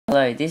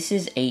Hello, this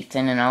is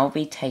Ethan and I'll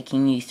be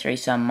taking you through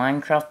some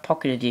Minecraft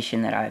Pocket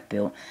Edition that I've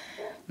built.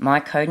 My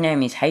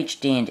codename is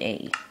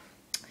HD&E.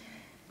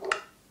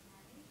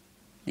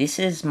 This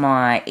is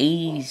my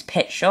E's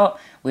Pet Shop,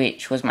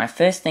 which was my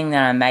first thing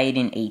that I made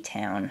in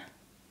E-Town.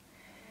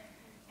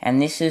 And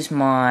this is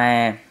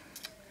my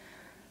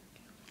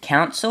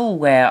council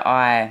where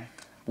I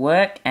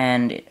work,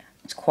 and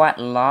it's quite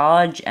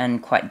large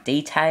and quite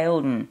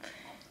detailed, and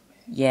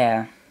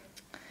yeah.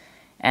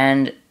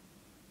 And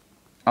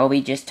I'll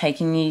be just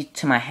taking you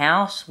to my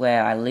house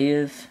where I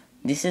live.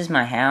 This is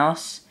my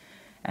house,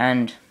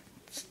 and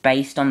it's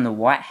based on the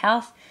White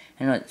House,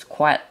 and it's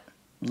quite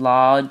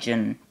large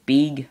and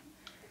big.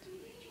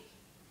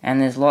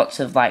 And there's lots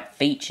of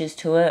features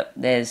to it.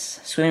 There's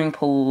swimming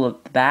pool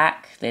at the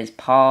back, there's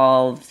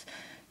paths,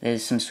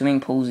 there's some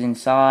swimming pools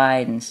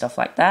inside and stuff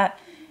like that.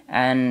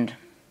 And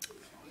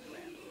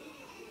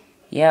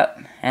yep,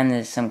 and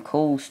there's some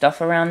cool stuff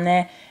around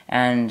there.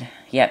 And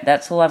yep,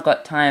 that's all I've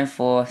got time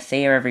for.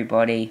 See you,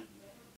 everybody.